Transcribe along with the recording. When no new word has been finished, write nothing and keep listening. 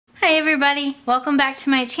Hi everybody, welcome back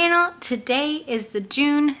to my channel. Today is the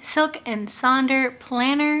June Silk and Sonder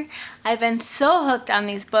planner. I've been so hooked on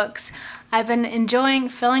these books. I've been enjoying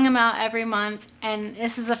filling them out every month, and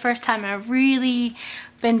this is the first time I've really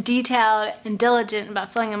been detailed and diligent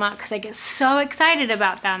about filling them out because I get so excited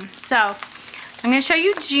about them. So I'm going to show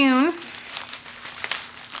you June.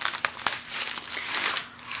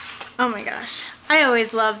 Oh my gosh, I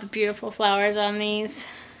always love the beautiful flowers on these.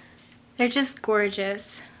 They're just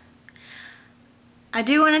gorgeous. I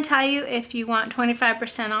do want to tell you, if you want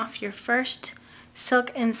 25% off your first Silk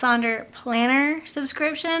and Sonder planner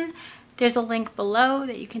subscription, there's a link below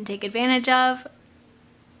that you can take advantage of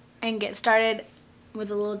and get started with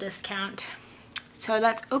a little discount. So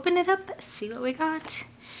let's open it up, see what we got.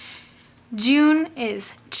 June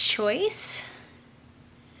is choice.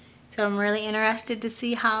 So I'm really interested to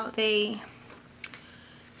see how they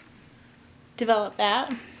develop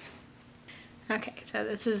that. Okay, so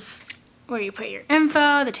this is where you put your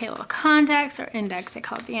info, the table of contents, or index, I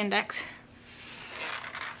call it the index.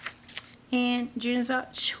 And June is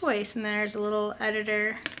about choice, and there's a little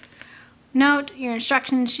editor note, your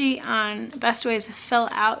instruction sheet on the best ways to fill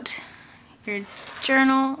out your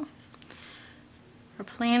journal or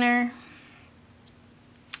planner.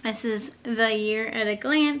 This is the year at a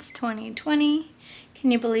glance, 2020.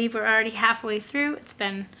 Can you believe we're already halfway through? It's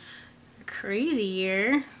been a crazy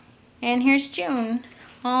year. And here's June,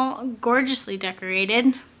 all gorgeously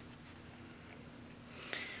decorated.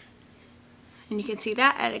 And you can see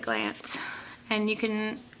that at a glance. And you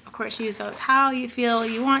can, of course, use those how you feel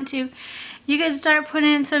you want to. You can start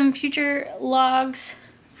putting in some future logs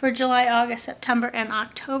for July, August, September, and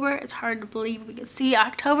October. It's hard to believe we can see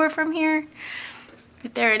October from here.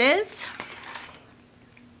 But there it is.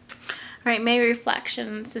 All right, May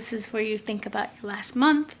reflections. This is where you think about your last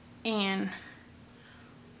month and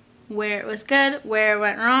where it was good, where it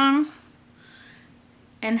went wrong,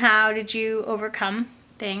 and how did you overcome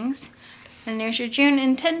things. And there's your June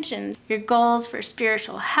intentions, your goals for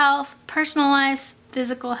spiritual health, personal life,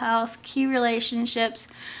 physical health, key relationships,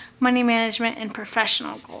 money management, and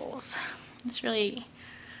professional goals. It's really,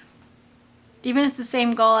 even if it's the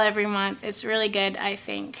same goal every month, it's really good, I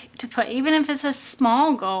think, to put, even if it's a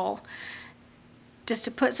small goal, just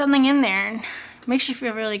to put something in there, and makes you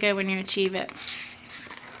feel really good when you achieve it.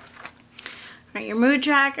 All right, your mood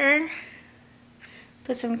tracker.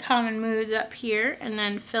 Put some common moods up here, and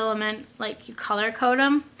then fill them in, like you color code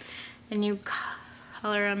them, and you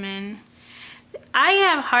color them in. I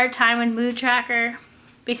have a hard time with mood tracker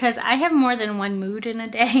because I have more than one mood in a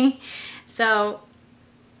day. So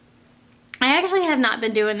I actually have not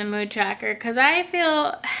been doing the mood tracker because I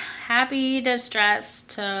feel happy to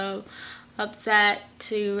stressed to upset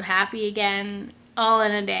to happy again all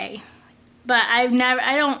in a day. But I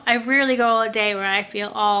rarely go a day where I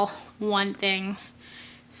feel all one thing.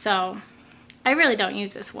 So I really don't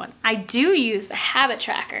use this one. I do use the habit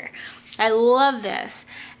tracker. I love this.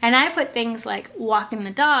 And I put things like walking the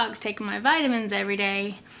dogs, taking my vitamins every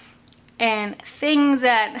day, and things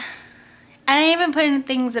that, I even put in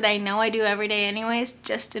things that I know I do every day anyways,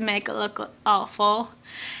 just to make it look all full.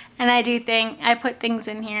 And I put things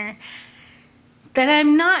in here that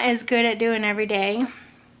I'm not as good at doing every day.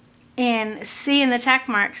 And seeing the check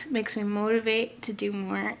marks makes me motivate to do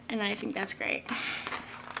more, and I think that's great.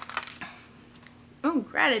 Oh,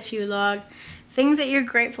 gratitude log. Things that you're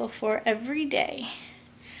grateful for every day.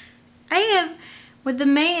 With the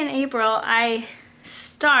May and April, I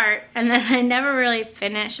start and then I never really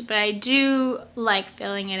finish, but I do like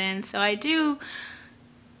filling it in. So I do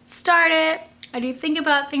start it. I do think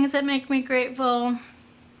about things that make me grateful,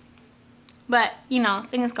 but you know,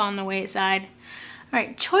 things go on the wayside. All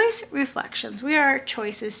right, choice reflections. We are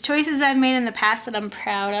choices. Choices I've made in the past that I'm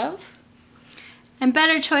proud of. And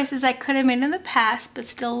better choices I could have made in the past but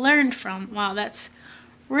still learned from. Wow, that's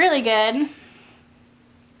really good.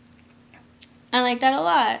 I like that a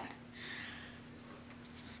lot.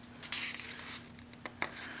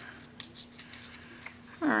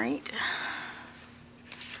 All right.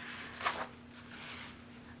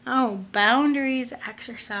 Oh, boundaries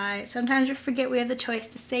exercise. Sometimes we forget we have the choice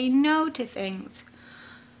to say no to things.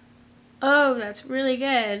 Oh, that's really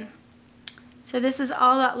good. So this is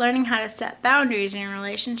all about learning how to set boundaries in your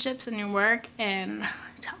relationships and your work and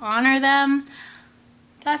to honor them.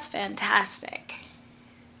 That's fantastic.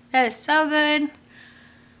 That is so good.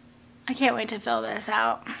 I can't wait to fill this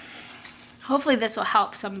out. Hopefully this will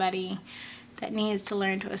help somebody that needs to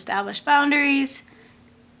learn to establish boundaries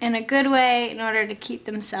in a good way in order to keep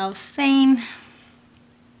themselves sane.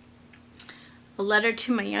 A letter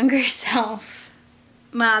to my younger self.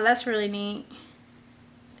 Wow, that's really neat.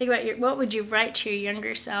 Think about what would you write to your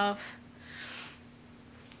younger self?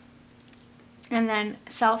 And then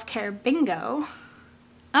self-care bingo.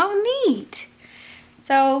 Oh, neat.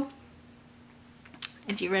 So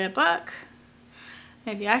if you read a book,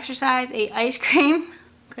 if you exercise, ate ice cream,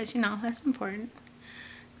 because you know, that's important.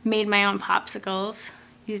 Made my own popsicles,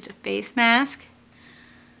 used a face mask,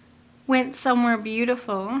 went somewhere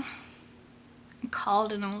beautiful, and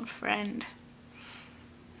called an old friend.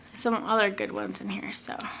 Some other good ones in here,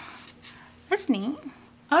 so that's neat.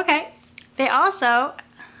 Okay, they also,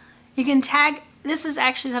 you can tag, this is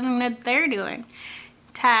actually something that they're doing.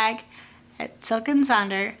 Tag at Silk and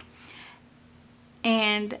Sonder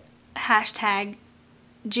and hashtag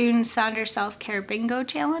June Sonder Self-Care Bingo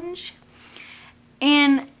Challenge.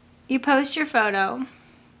 And you post your photo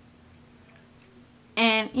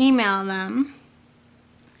and email them,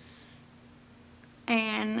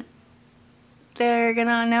 and they're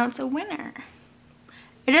gonna announce a winner.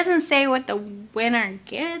 It doesn't say what the winner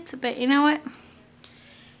gets, but you know what?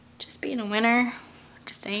 Just being a winner,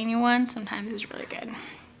 just saying you won, sometimes is really good.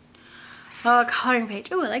 Oh, a coloring page.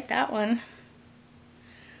 Oh, I like that one.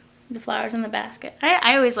 The flowers in the basket.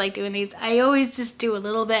 I always like doing these. I always just do a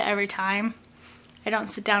little bit every time. I don't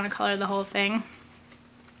sit down and color the whole thing.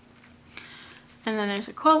 And then there's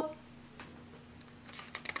a quote.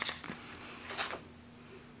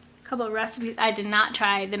 A couple of recipes. I did not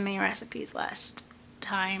try the May recipes last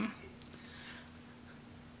time.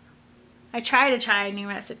 I try to try new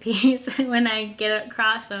recipes when I get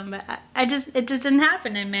across them, but it just didn't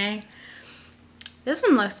happen in May. This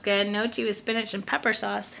one looks good. Gnocchi with spinach and pepper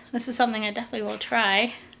sauce. This is something I definitely will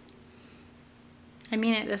try. I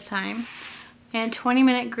mean it this time. And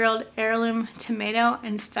 20-minute grilled heirloom tomato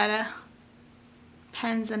and feta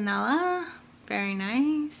panzanella. Very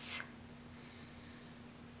nice.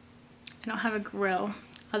 I don't have a grill.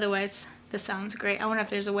 Otherwise, this sounds great. I wonder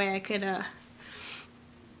if there's a way I could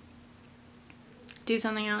do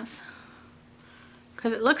something else.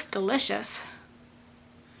 Because it looks delicious.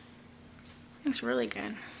 Looks really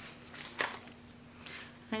good.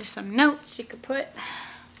 There's some notes you could put.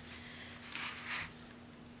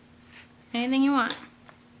 Anything you want.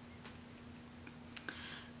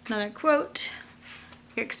 Another quote.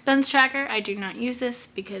 Your expense tracker. I do not use this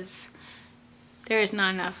because there is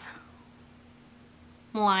not enough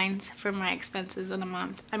lines for my expenses in a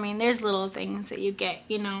month. I mean, there's little things that you get,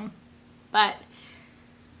 you know, but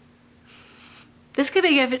this could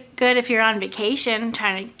be good if you're on vacation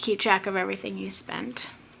trying to keep track of everything you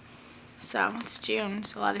spent. So it's June,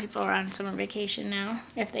 so a lot of people are on summer vacation now,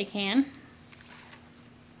 if they can.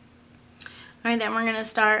 All right, then we're gonna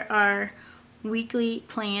start our weekly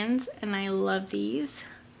plans, and I love these.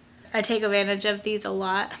 I take advantage of these a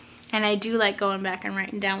lot, and I do like going back and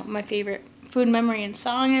writing down what my favorite food memory and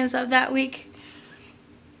song is of that week.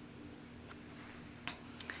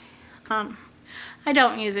 I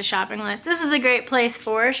don't use a shopping list. This is a great place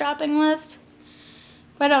for a shopping list,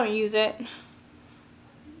 but I don't use it.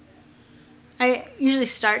 I usually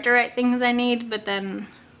start to write things I need, but then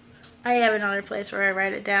I have another place where I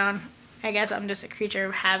write it down. I guess I'm just a creature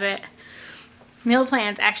of habit. Meal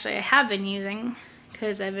plans, actually, I have been using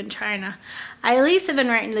because I've been trying to, I at least have been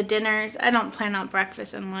writing the dinners. I don't plan out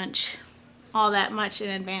breakfast and lunch all that much in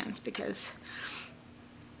advance because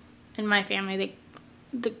in my family,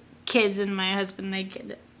 the kids and my husband, they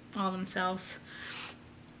get it all themselves.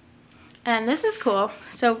 And this is cool.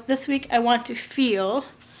 So this week I want to feel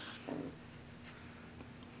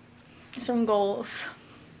some goals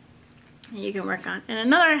you can work on. And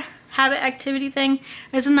another habit activity thing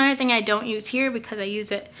is another thing I don't use here because I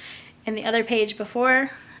use it in the other page before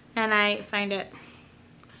and I find it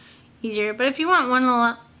easier. But if you want one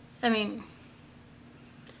little, I mean,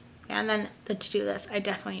 yeah, and then the to-do list, I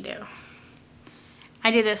definitely do. I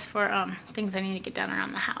do this for things I need to get done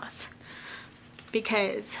around the house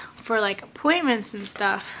because for like appointments and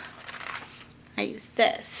stuff, I use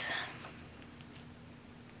this.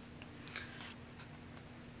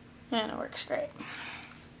 And it works great.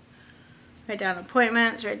 Write down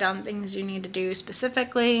appointments, write down things you need to do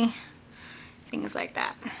specifically, things like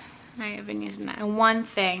that. I have been using that. And one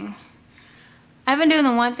thing, I've been doing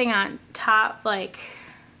the one thing on top, like,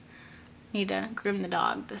 need to groom the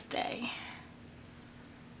dog this day.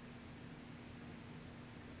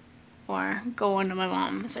 Or go into my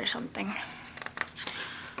mom's or something.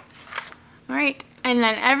 Alright, and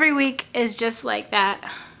then every week is just like that.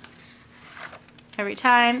 Every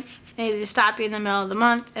time, they just stop you in the middle of the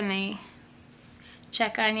month and they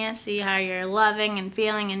check on you, see how you're loving and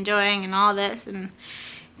feeling, enjoying and all this, and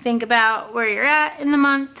think about where you're at in the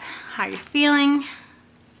month, how you're feeling.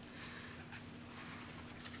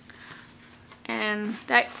 And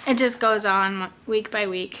that it just goes on week by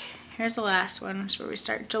week. Here's the last one, which is where we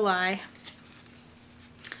start July.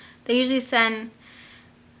 They usually send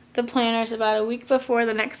the planners about a week before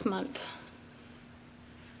the next month.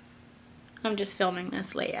 I'm just filming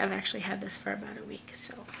this late. I've actually had this for about a week,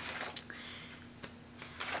 so.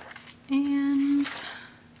 And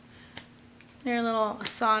their little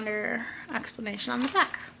Sonder explanation on the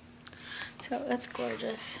back. So that's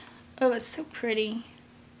gorgeous. Oh, it's so pretty.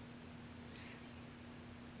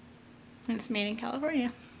 And it's made in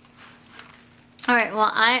California. Alright,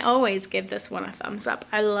 well, I always give this one a thumbs up.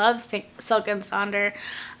 I love Silk and Sonder.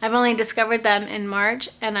 I've only discovered them in March,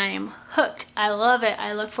 and I am hooked. I love it.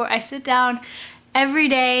 I sit down every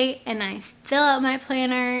day, and I fill out my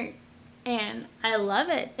planner, and I love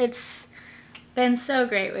it. It's been so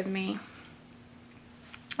great with me.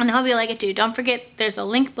 And I hope you like it too. Don't forget, there's a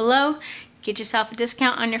link below. Get yourself a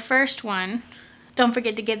discount on your first one. Don't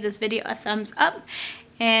forget to give this video a thumbs up.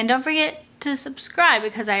 And don't forget to subscribe,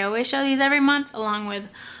 because I always show these every month, along with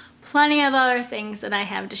plenty of other things that I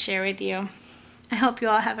have to share with you. I hope you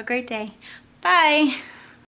all have a great day. Bye!